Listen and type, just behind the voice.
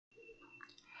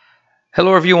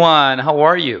Hello everyone, how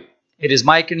are you? It is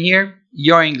Mike here,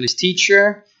 your English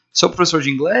teacher. Sou professor de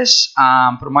inglês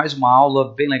para mais uma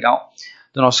aula bem legal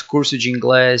do nosso curso de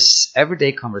inglês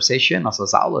Everyday Conversation,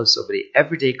 nossas aulas sobre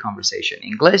Everyday Conversation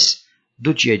em inglês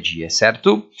do dia a dia,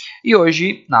 certo? E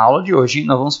hoje, na aula de hoje,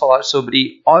 nós vamos falar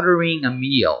sobre ordering a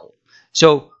meal.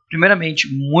 So,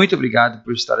 primeiramente, muito obrigado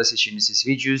por estar assistindo esses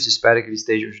vídeos, espero que eles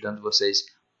estejam ajudando vocês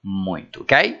muito,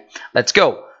 ok? Let's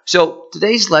go! So,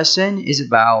 today's lesson is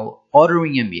about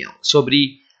ordering a meal,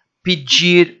 sobre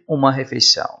pedir uma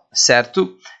refeição,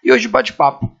 certo? E hoje o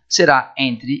bate-papo será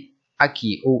entre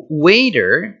aqui o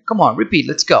waiter, come on, repeat,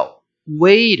 let's go.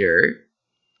 Waiter,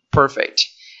 perfect.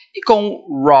 E com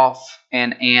Rolf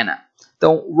and Anna.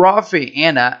 Então, Rolf e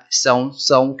Anna são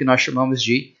o que nós chamamos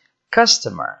de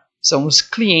customer, são os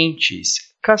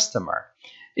clientes, customer.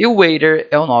 E o waiter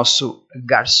é o nosso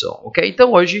garçom, ok?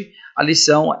 Então, hoje a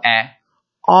lição é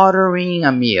ordering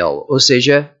a meal, ou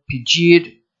seja,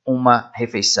 pedir uma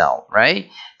refeição, right?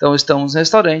 Então, estamos no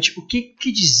restaurante, o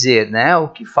que dizer, né? O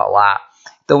que falar?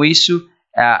 Então, isso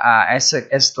é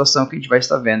essa situação que a gente vai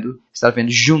estar vendo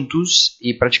juntos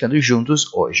e praticando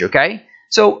juntos hoje, ok?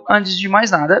 So, antes de mais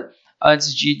nada,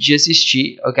 antes de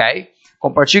assistir, ok?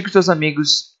 Compartilhe com seus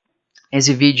amigos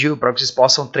esse vídeo para que vocês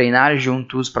possam treinar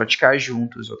juntos, praticar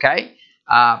juntos, ok?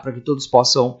 Para que todos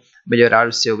possam melhorar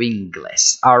o seu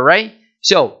inglês, alright?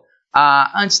 So,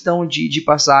 antes então de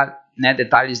passar, né,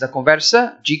 detalhes da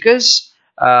conversa, dicas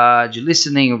de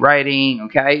listening, writing,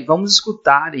 ok? Vamos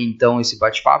escutar então esse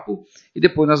bate-papo e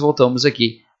depois nós voltamos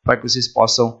aqui para que vocês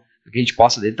possam, que a gente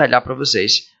possa detalhar para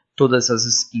vocês todas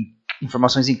essas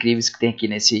informações incríveis que tem aqui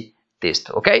nesse texto,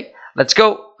 ok? Let's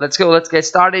go, let's get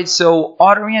started. So,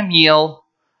 ordering a meal,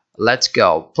 let's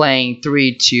go. Playing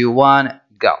 3, 2, 1,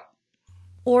 go.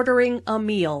 Ordering a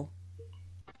meal.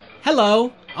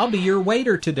 Hello, I'll be your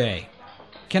waiter today.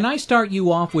 Can I start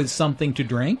you off with something to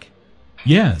drink?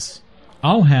 Yes.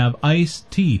 I'll have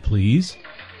iced tea, please.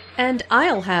 And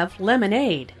I'll have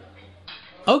lemonade.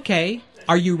 Okay.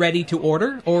 Are you ready to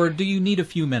order, or do you need a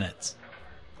few minutes?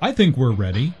 I think we're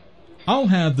ready. I'll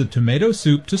have the tomato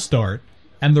soup to start,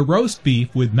 and the roast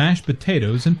beef with mashed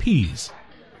potatoes and peas.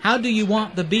 How do you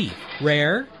want the beef?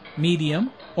 Rare,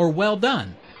 medium, or well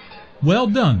done? Well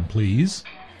done, please.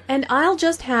 And I'll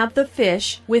just have the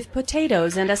fish with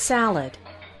potatoes and a salad.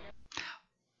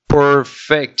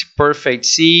 Perfect.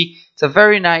 See, it's a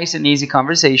very nice and easy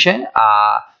conversation.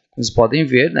 Como vocês podem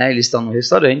ver, né, eles estão no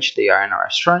restaurante, they are in a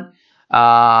restaurant.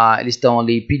 Eles estão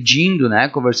ali pedindo, né,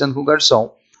 conversando com o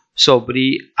garçom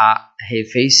sobre a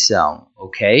refeição,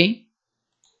 ok?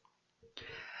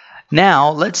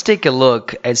 Now, let's take a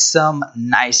look at some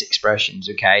nice expressions,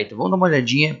 ok? Então, vamos dar uma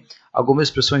olhadinha, algumas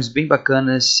expressões bem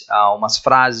bacanas, umas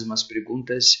frases, umas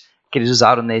perguntas que eles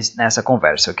usaram nessa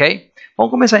conversa, ok? Vamos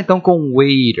começar então com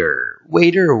waiter.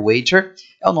 Waiter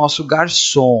é o nosso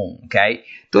garçom, ok?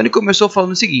 Então ele começou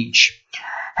falando o seguinte: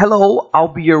 Hello, I'll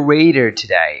be your waiter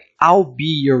today. I'll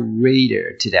be your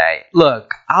waiter today.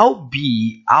 Look, I'll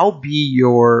be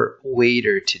your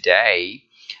waiter today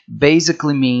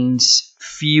basically means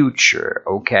future,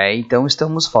 ok? Então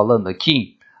estamos falando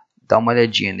aqui, dá uma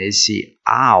olhadinha nesse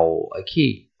I'll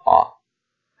aqui, ó.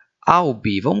 I'll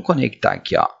be, vamos conectar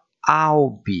aqui, ó. I'll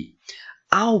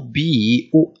be,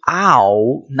 o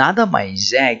I'll nada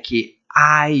mais é que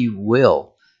I will,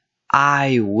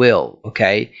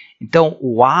 ok? Então,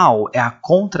 o I'll é a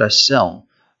contração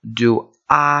do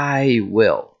I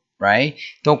will, right?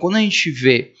 Então, quando a gente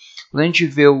vê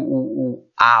o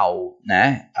I'll,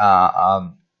 né,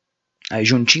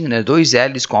 juntinho, né, dois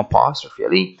L's com apóstrofe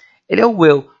ali, ele é o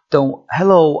will. Então,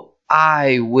 hello,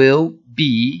 I will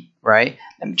be, right?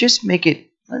 Let me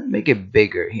make it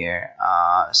bigger here,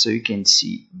 so you can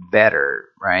see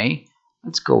better, right?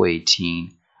 Let's go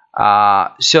 18.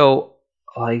 So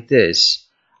like this,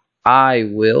 I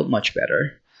will, much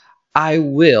better. I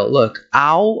will, look,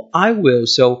 I will,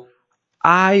 so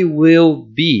I will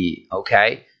be,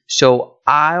 okay? So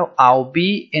I'll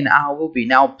be and I will be.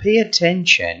 Now pay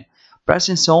attention,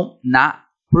 presta atenção na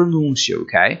pronúncia,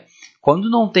 ok? Quando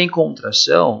não tem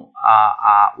contração,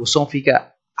 o som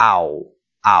fica au,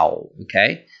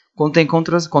 ok? Quando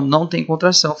não tem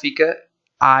contração, fica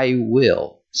I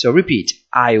will. So repeat,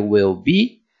 I will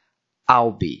be,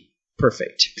 I'll be.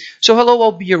 Perfect. So hello,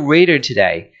 I'll be your waiter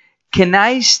today. Can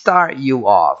I start you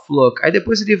off? Look, aí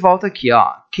depois ele volta aqui,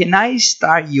 ó. Can I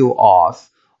start you off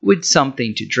with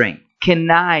something to drink? Can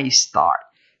I start?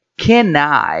 Can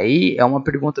I é uma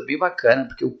pergunta bem bacana,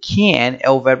 porque o can é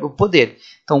o verbo poder.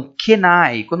 Então, can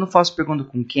I, quando eu faço pergunta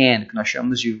com can, que nós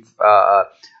chamamos de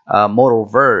modal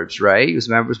verbs, right? Os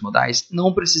verbos modais,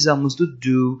 não precisamos do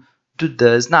do,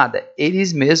 does, nada.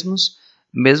 Eles mesmos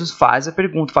mesmo fazem a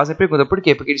pergunta. Por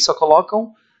quê? Porque eles só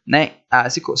colocam, né,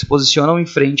 se posicionam em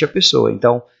frente à pessoa.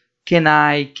 Então, can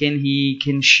I, can he,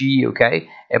 can she, ok?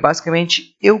 É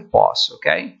basicamente eu posso,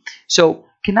 ok? So,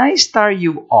 can I start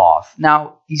you off?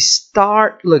 Now,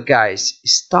 start, look guys,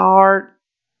 start,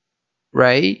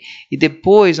 right? E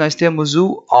depois nós temos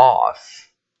o off.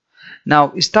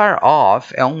 Now, start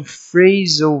off é um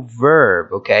phrasal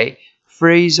verb, ok?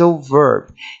 Phrasal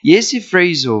verb. E esse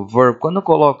phrasal verb, quando eu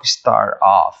coloco start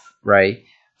off, right?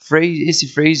 Esse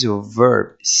phrasal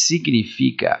verb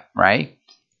significa, right?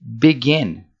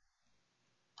 Begin.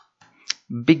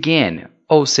 Begin,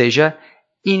 ou seja,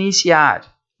 iniciar,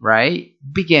 right?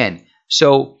 Begin.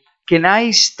 So, can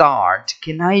I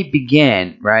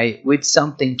begin, right, with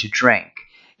something to drink?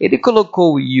 Ele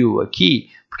colocou o you aqui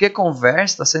porque a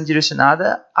conversa está sendo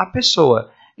direcionada à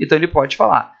pessoa. Então, ele pode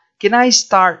falar, can I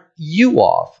start you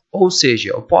off? Ou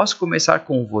seja, eu posso começar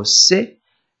com você,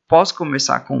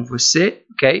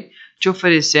 ok? Te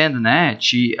oferecendo, né?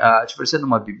 Te oferecendo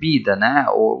uma bebida, né?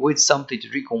 Or with something to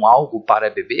drink, com algo para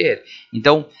beber.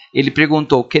 Então, ele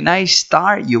perguntou, can I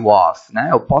start you off? Né?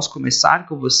 Eu posso começar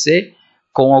com você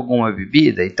com alguma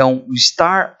bebida? Então,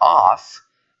 start off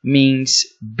means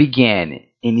begin,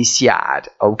 iniciar,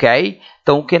 ok?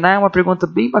 Então, o can I é uma pergunta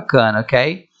bem bacana,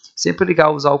 ok? Sempre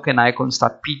legal usar o can I quando está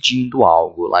pedindo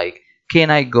algo, like,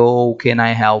 can I go? Can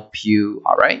I help you?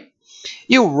 Alright?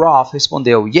 E o Rolf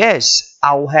respondeu, yes,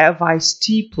 I'll have iced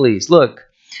tea, please. Look,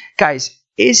 guys,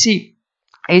 esse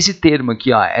termo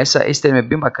aqui, ó, esse termo é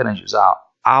bem bacana de usar.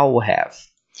 I'll have.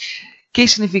 O que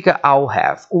significa I'll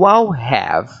have? O I'll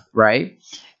have, right?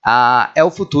 É o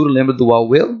futuro, lembra do I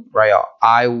will? Right, ó,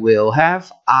 I will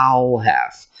have, I'll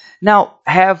have. Now,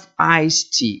 have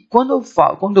iced tea. Quando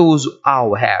eu uso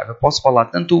I'll have, eu posso falar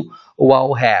tanto o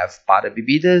I'll have para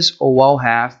bebidas ou I'll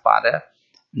have para,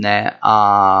 né,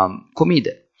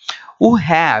 comida. O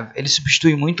have, ele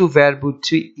substitui muito o verbo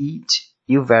to eat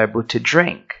e o verbo to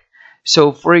drink.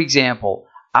 So, for example,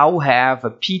 I'll have a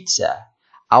pizza.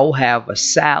 I'll have a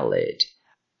salad.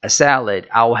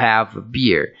 I'll have a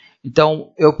beer.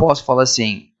 Então, eu posso falar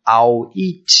assim, I'll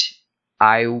eat,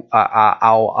 I'll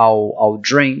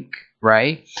drink,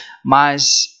 right?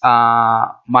 Mas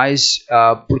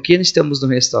porque estamos no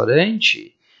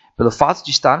restaurante, pelo fato de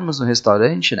estarmos no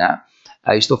restaurante, né?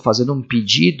 Estou fazendo um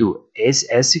pedido,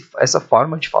 essa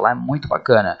forma de falar é muito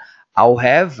bacana. I'll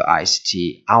have iced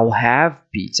tea, I'll have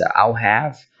pizza, I'll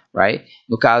have, right?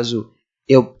 No caso,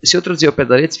 se eu traduzir ao pé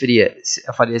da letra, seria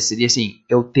assim,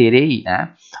 eu terei,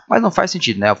 né? Mas não faz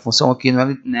sentido, né? A função aqui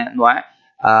não é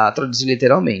traduzir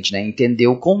literalmente, né? Entender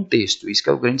o contexto. Isso que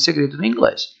é o grande segredo do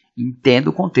inglês. Entenda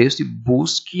o contexto e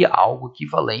busque algo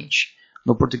equivalente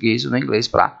no português ou no inglês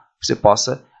para que você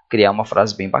possa criar uma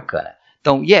frase bem bacana.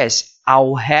 Então, yes,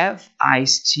 I'll have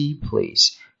iced tea,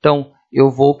 please. Então, eu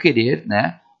vou querer,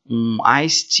 né, um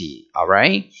iced tea,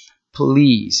 alright?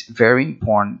 Please, very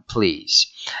important, please.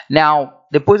 Now,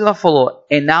 depois ela falou,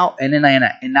 and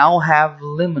I'll have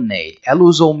lemonade. Ela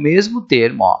usou o mesmo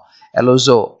termo, ó.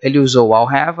 Ele usou I'll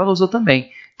have, ela usou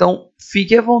também. Então,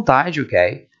 fique à vontade,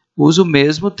 ok? Usa o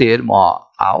mesmo termo, ó,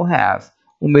 I'll have,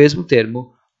 o mesmo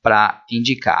termo para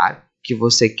indicar que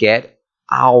você quer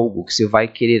algo, que você vai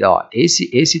querer, ó.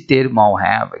 Esse termo I'll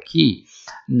have aqui,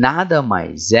 nada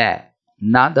mais é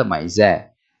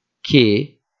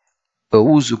que eu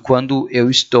uso quando eu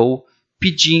estou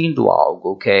pedindo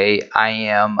algo, ok? I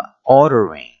am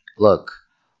ordering. Look,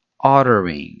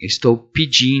 ordering. Estou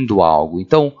pedindo algo.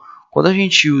 Então, quando a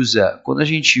gente usa,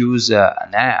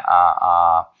 né,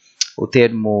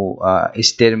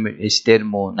 esse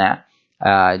termo, né,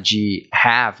 de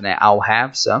have, né, I'll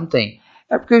have something,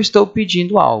 é porque eu estou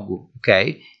pedindo algo,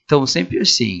 ok? Então, sempre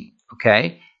assim,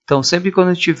 ok? Então, sempre quando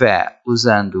eu estiver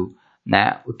usando,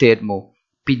 né, o termo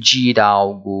pedir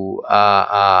algo,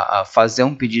 fazer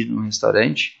um pedido no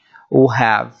restaurante, o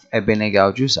have é bem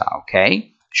legal de usar,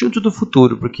 ok? Junto do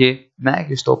futuro, porque, né,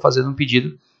 eu estou fazendo um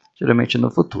pedido geralmente no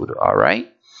futuro,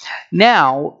 alright?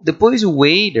 Now, depois o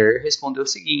waiter respondeu o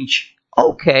seguinte,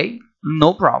 ok,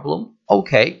 no problem,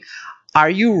 ok,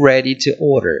 are you ready to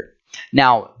order?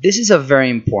 Now, this is a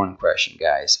very important question,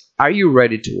 guys. Are you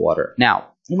ready to order?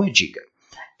 Now, uma dica.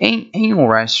 Em um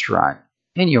restaurant,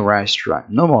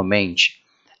 normalmente,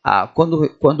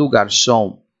 quando o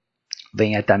garçom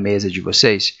vem até a mesa de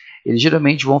vocês, eles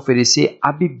geralmente vão oferecer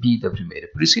a bebida primeiro.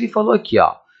 Por isso que ele falou aqui,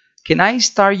 ó. Can I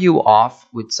start you off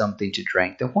with something to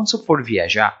drink? Então, quando você for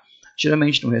viajar,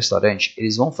 geralmente no restaurante,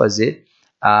 eles vão fazer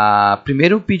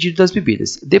primeiro o pedido das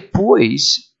bebidas.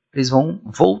 Depois, eles vão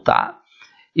voltar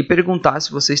e perguntar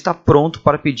se você está pronto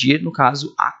para pedir, no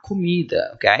caso, a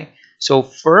comida, ok? So,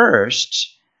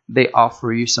 first, they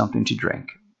offer you something to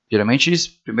drink. Geralmente,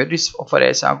 primeiro eles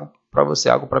oferecem algo para você,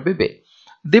 algo para beber.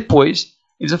 Depois,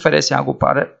 eles oferecem algo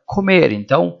para comer.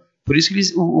 Então, por isso que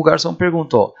o garçom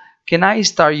perguntou, Can I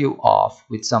start you off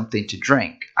with something to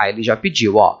drink? Aí ele já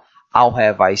pediu, ó, I'll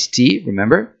have iced tea,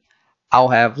 remember?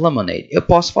 I'll have lemonade. Eu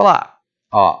posso falar,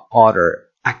 ó, order.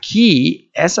 Aqui,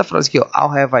 essa frase aqui, ó,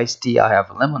 I'll have iced tea, I'll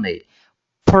have lemonade.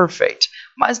 Perfect.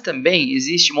 Mas também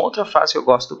existe uma outra frase que eu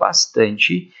gosto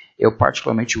bastante, eu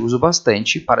particularmente uso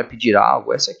bastante para pedir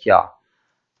algo, essa aqui, ó.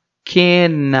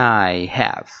 Can I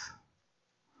have?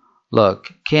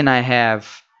 Look, can I have?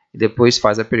 E depois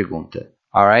faz a pergunta.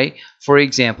 Alright? For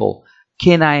example,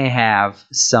 can I have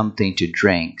something to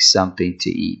drink, something to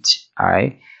eat?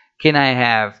 Alright? Can I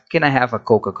have a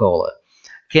Coca-Cola?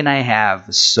 Can I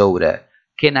have soda?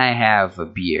 Can I have a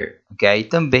beer? Ok?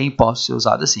 Também posso ser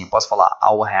usado assim. Posso falar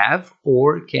I'll have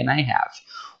or can I have?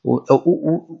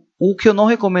 O que eu não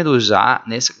recomendo usar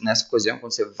nessa ocasião,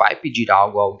 quando você vai pedir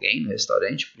algo a alguém no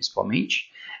restaurante, principalmente,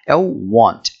 é o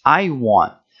want. I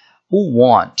want. O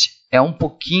want é um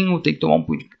pouquinho, tem que tomar um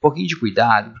pouquinho de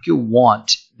cuidado, porque o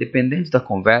want, dependendo da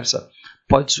conversa,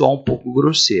 pode soar um pouco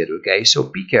grosseiro, ok? So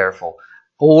be careful.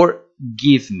 Or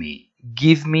give me.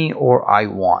 Give me or I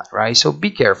want, right? So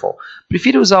be careful.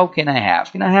 Prefiro usar o can I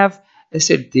have. Can I have é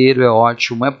certeiro, é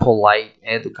ótimo, é polite,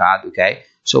 é educado, ok?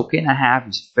 So can I have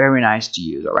is very nice to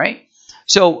use, alright?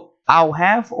 So I'll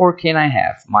have or can I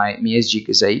have? Minhas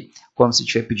dicas aí, quando você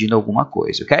estiver pedindo alguma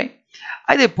coisa, ok?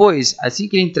 Aí depois, assim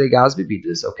que ele entregar as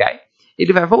bebidas, ok?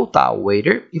 Ele vai voltar ao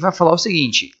waiter e vai falar o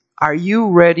seguinte, Are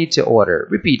you ready to order?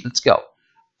 Repeat, let's go.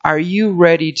 Are you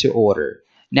ready to order?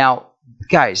 Now,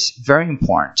 guys, very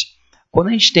important. Quando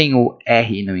a gente tem o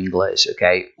R no inglês,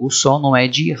 ok? O som não é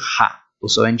de ra, o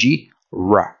som é de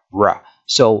ra, ra.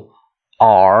 So,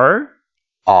 are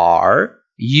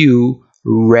you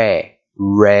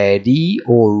ready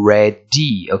or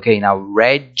ready? Okay, now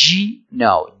ready,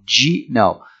 no, G,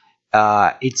 no.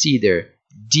 It's either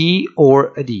D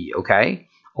or a D, okay?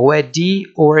 Ou é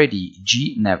D or a D,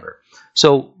 G, never.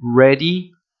 So,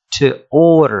 ready to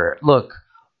order. Look.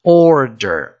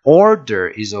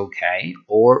 Order is okay,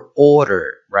 or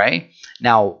order, right?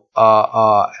 Now,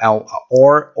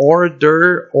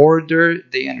 order,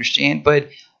 they understand, but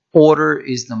order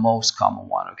is the most common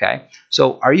one, okay?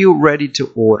 So, are you ready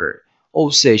to order?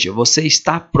 Ou seja, você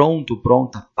está pronto,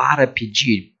 pronta para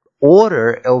pedir.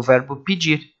 Order é o verbo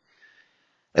pedir.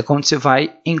 É quando você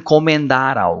vai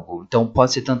encomendar algo. Então,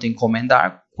 pode ser tanto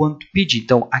encomendar quanto pedir.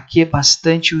 Então, aqui é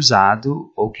bastante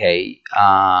usado, ok?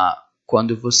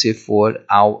 Quando você for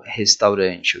ao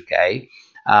restaurante, ok?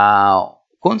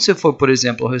 Quando você for, por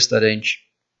exemplo, ao restaurante,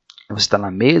 você está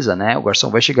na mesa, né? O garçom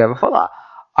vai chegar e vai falar,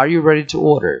 Are you ready to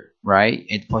order? Right?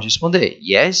 Ele pode responder,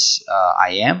 Yes,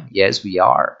 I am. Yes, we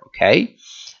are. Ok?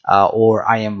 Or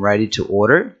I am ready to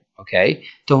order. Ok?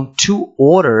 Então, to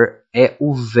order é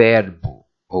o verbo.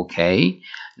 Ok?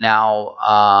 Now,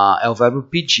 é o verbo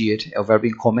pedir, é o verbo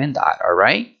encomendar.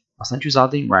 Alright? Bastante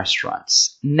usado em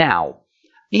restaurants. Now,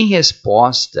 Em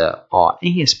resposta,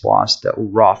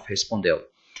 o Rolf respondeu,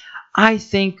 I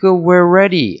think we're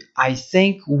ready. I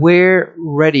think we're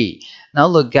ready. Now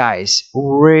look, guys,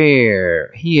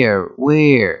 where, here,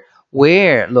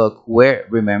 where, look, where,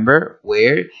 remember,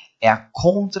 where é a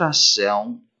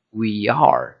contração we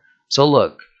are. So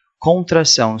look,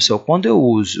 contração, so quando eu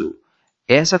uso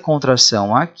essa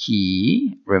contração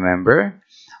aqui, remember,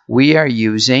 we are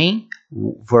using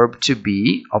verb to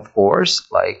be, of course,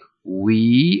 like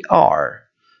we are.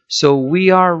 So we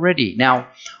are ready. Now,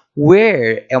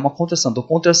 where é uma contração. Então,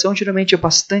 contração geralmente é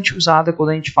bastante usada quando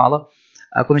a gente fala,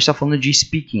 quando a gente está falando de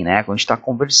speaking, né? Quando a gente está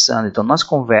conversando. Então, nas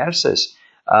conversas,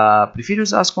 prefiro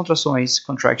usar as contrações,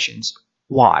 contractions.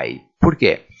 Why? Por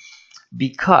quê?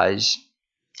 Because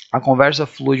a conversa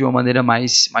flui de uma maneira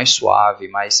mais suave,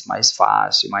 mais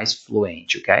fácil, mais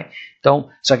fluente, ok? Então,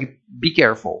 só que be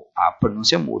careful, a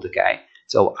pronúncia muda, ok?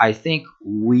 So, I think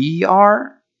we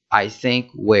are. I think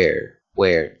where.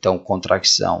 Então,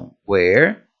 contração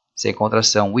where, sem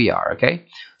contração we are, ok?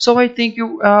 So, I think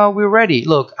we're ready.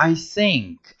 Look, I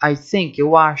think,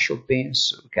 eu acho, eu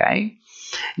penso, ok?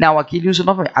 Now, aqui ele usou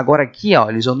novamente. Agora aqui, ó,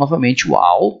 ele usou novamente o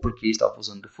all, porque ele estava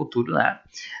usando do futuro, né?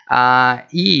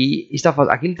 E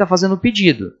aqui ele está fazendo o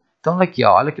pedido. Então, aqui,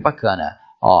 ó, olha que bacana.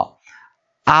 Ó,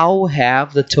 I'll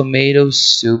have the tomato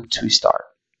soup to start.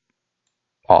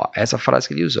 Ó, essa frase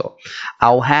que ele usou.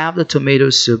 I'll have the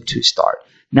tomato soup to start.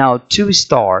 Now, to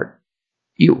start,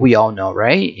 we all know,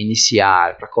 right?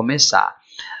 Iniciar, para começar.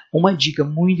 Uma dica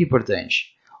muito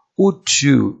importante. O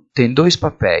to tem dois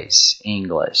papéis em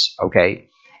inglês, ok?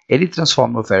 Ele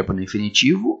transforma o verbo no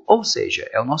infinitivo, ou seja,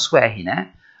 é o nosso R,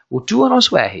 né? O to é o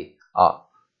nosso R. Ó,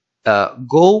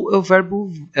 Go é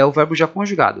o verbo já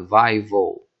conjugado, vai,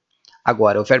 vou.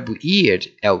 Agora, o verbo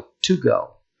ir é o to go.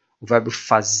 O verbo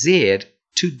fazer,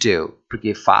 to do,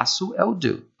 porque faço é o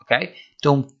do, ok?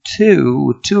 Então,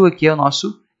 o to aqui é o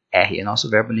nosso R, é o nosso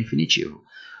verbo no infinitivo.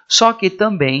 Só que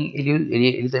também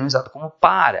ele também é usado como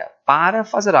para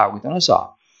fazer algo. Então, olha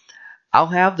só.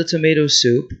 I'll have the tomato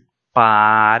soup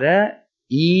para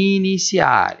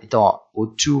iniciar. Então, ó, o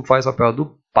to faz o papel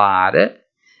do para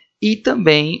e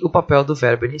também o papel do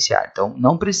verbo iniciar. Então,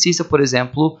 não precisa, por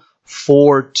exemplo,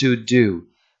 for to do.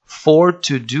 For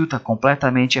to do está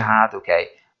completamente errado, ok?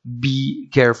 Be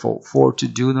careful. For to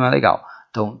do não é legal.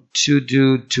 Então, to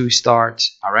do, to start,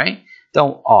 alright?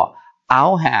 Então, ó,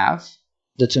 I'll have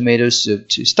the tomato soup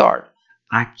to start.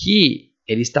 Aqui,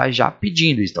 ele está já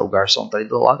pedindo. Então, o garçom está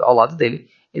ao lado dele,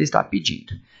 ele está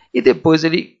pedindo. E depois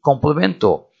ele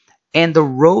complementou. And the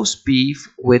roast beef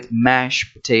with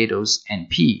mashed potatoes and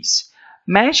peas.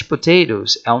 Mashed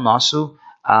potatoes é o nosso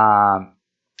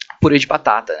purê de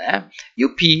batata, né? E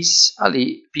o peas,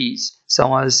 peas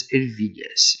são as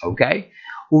ervilhas, ok?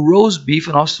 O roast beef,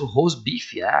 o nosso roast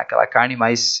beef, né? Aquela carne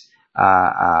mais,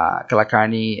 aquela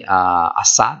carne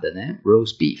assada, né?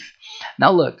 Roast beef.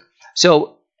 Now look,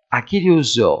 so aqui ele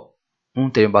usou um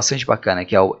termo bastante bacana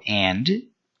que é o and,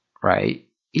 right?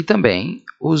 E também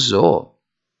usou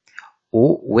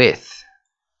o with,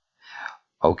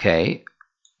 ok?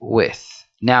 With.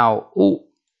 Now, o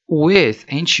with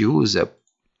a gente usa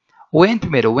o and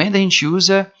primeiro, o and a gente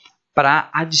usa para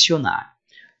adicionar.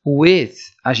 O with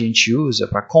a gente usa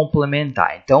para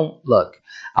complementar. Então, look,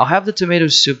 I'll have the tomato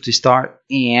soup to start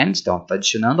and, então, está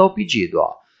adicionando ao pedido,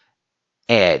 ó.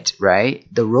 Add, right?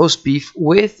 The roast beef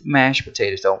with mashed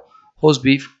potatoes. Então, roast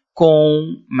beef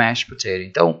com mashed potato.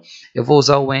 Então, eu vou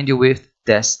usar o and e o with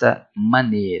desta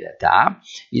maneira, tá?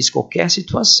 Isso em qualquer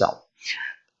situação.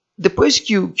 Depois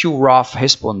que o Rolf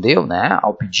respondeu, né,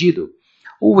 ao pedido,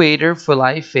 o waiter foi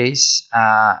lá e fez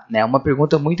uma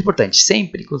pergunta muito importante.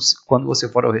 Sempre quando você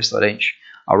for ao restaurante,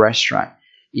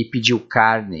 e pediu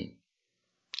carne,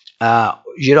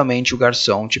 geralmente o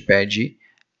garçom te pede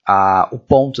o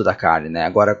ponto da carne, né?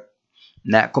 Agora,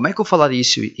 né, como é que eu falaria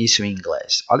isso em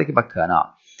inglês? Olha que bacana,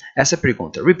 ó. Essa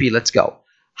pergunta. Repeat, let's go.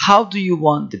 How do you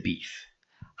want the beef?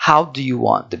 How do you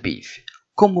want the beef?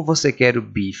 Como você quer o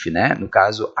beef, né? No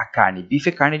caso, a carne. Beef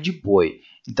é carne de boi.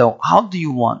 Então, how do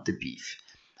you want the beef?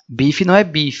 Beef não é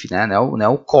beef, né? Não é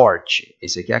o corte.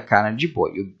 Esse aqui é a carne de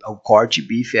boi. O corte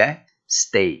beef é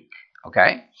steak,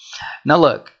 ok? Now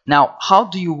look. Now, how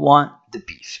do you want the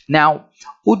beef? Now,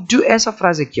 essa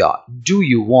frase aqui, ó. Do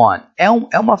you want? É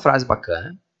uma frase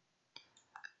bacana.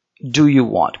 Do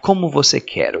you want? Como você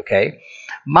quer, ok?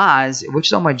 Mas eu vou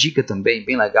te dar uma dica também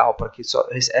bem legal para que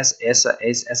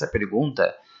essa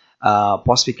pergunta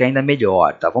possa ficar ainda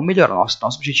melhor, tá? Vamos melhorar,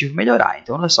 nosso objetivo é melhorar.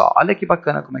 Então, olha só, olha que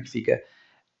bacana como é que fica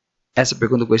essa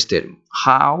pergunta com esse termo.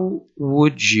 How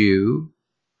would you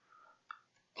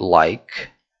like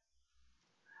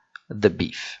the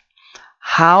beef?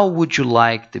 How would you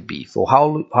like the beef? Or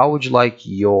how would you like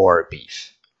your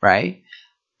beef? Right?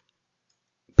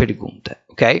 Pergunta,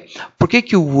 ok? Por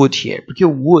que o would here? Porque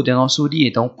o would é nosso would.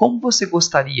 Então, como você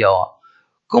gostaria, ó?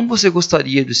 Como você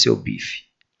gostaria do seu beef?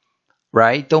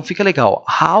 Right? Então, fica legal.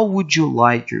 How would you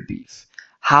like your beef?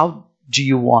 How do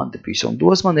you want the beef? São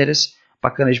duas maneiras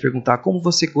bacanas de perguntar como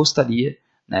você gostaria,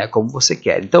 né? Como você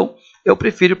quer. Então, eu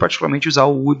prefiro particularmente usar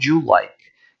o would you like.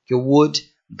 Que o would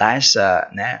dá esse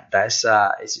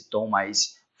tom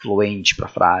mais fluente para a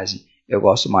frase. Eu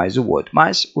gosto mais do would.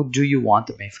 Mas o do you want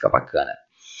também fica bacana.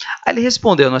 Aí ele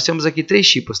respondeu, nós temos aqui 3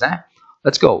 tipos, né?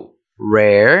 Let's go.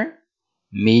 Rare,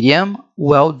 medium,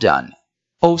 well done.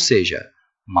 Ou seja,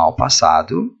 mal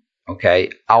passado, ok?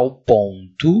 Ao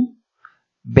ponto,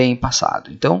 bem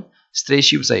passado. Então, os 3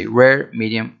 tipos aí, rare,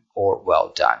 medium, or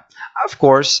well done. Of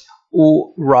course,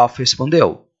 o Rolf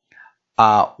respondeu,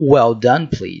 well done,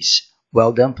 please.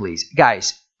 Well done, please.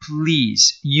 Guys,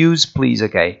 please, use please,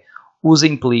 ok?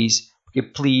 Usem please. Porque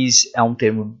please é um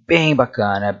termo bem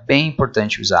bacana, bem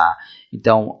importante usar.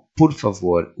 Então, por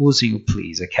favor, usem o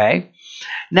please, ok?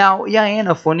 Now, e a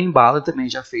Anna foi no embalo também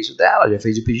já fez o dela, já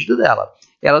fez o pedido dela.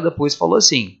 Ela depois falou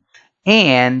assim,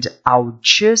 and I'll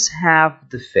just have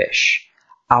the fish.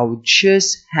 I'll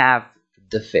just have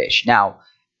the fish. Now,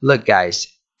 look guys,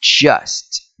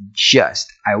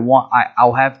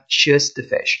 I'll have just the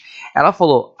fish. Ela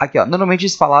falou, aqui ó, normalmente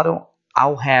eles falaram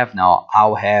I'll have, não,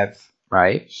 I'll have,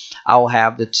 right? I'll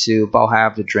have the soup, I'll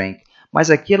have the drink. Mas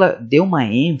aqui ela deu uma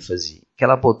ênfase, que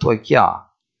ela botou aqui, ó.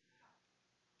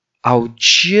 I'll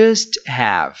just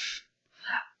have.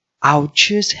 I'll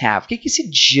just have. O que esse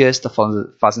just está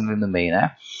fazendo ali no meio,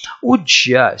 né? O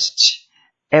just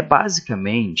é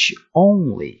basicamente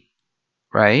only,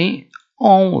 right?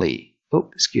 Only. Oh,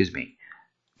 excuse me.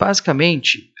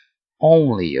 Basicamente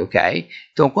only, ok?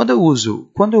 Então, quando eu uso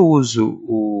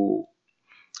o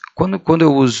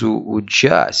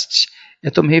just, eu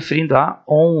estou me referindo a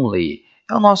only.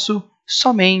 É o nosso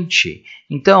somente.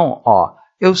 Então, ó,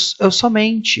 eu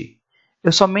somente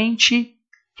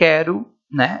quero,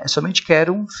 né? Eu somente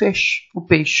quero um fish, o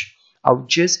peixe. I'll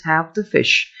just have the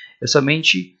fish. Eu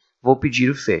somente vou pedir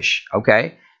o fish,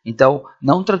 ok? Então,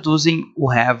 não traduzem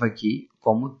o have aqui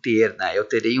como ter, né? Eu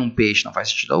terei um peixe, não faz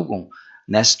sentido algum.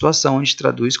 Nessa situação, a gente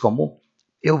traduz como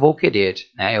eu vou querer,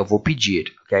 né? Eu vou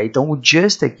pedir, ok? Então, o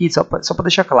just aqui, só para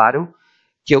deixar claro,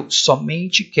 que eu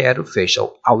somente quero fish.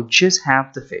 So, I'll just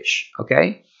have the fish,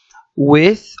 ok?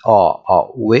 With,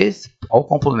 with, o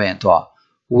complemento,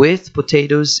 with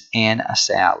potatoes and a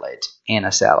salad. And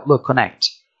a salad. Look, connect.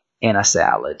 And a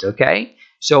salad, okay?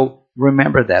 So,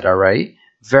 remember that, all right?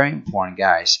 Very important,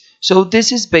 guys. So,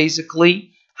 this is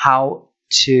basically how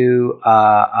to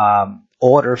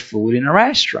order food in a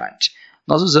restaurant.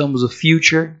 Nós usamos o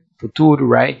future, futuro,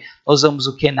 right? Nós usamos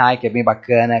o can I, que é bem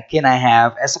bacana. Can I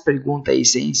have? Essa pergunta é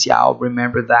essencial.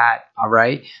 Remember that,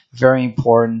 alright? Very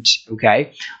important,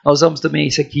 okay? Nós usamos também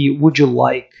isso aqui, would you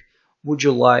like? Would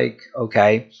you like,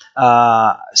 okay?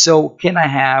 So, can I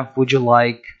have? Would you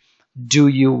like? Do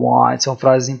you want? São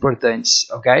frases importantes,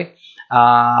 okay?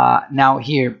 Now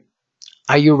here,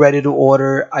 are you ready to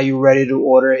order? Are you ready to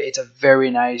order? It's a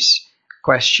very nice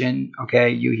question, okay?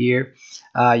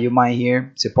 You might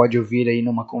hear. Você pode ouvir aí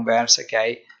numa conversa,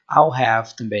 ok? I'll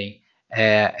have também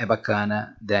é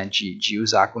bacana de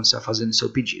usar quando você está fazendo o seu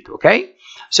pedido, ok?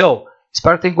 So,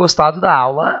 espero que tenham gostado da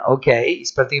aula, ok?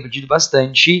 Espero que tenham aprendido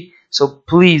bastante. So,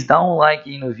 please, dá um like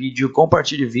aí no vídeo,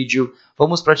 compartilhe o vídeo.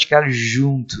 Vamos praticar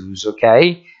juntos,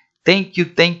 ok? Thank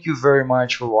you very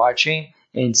much for watching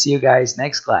and see you guys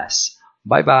next class.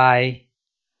 Bye bye.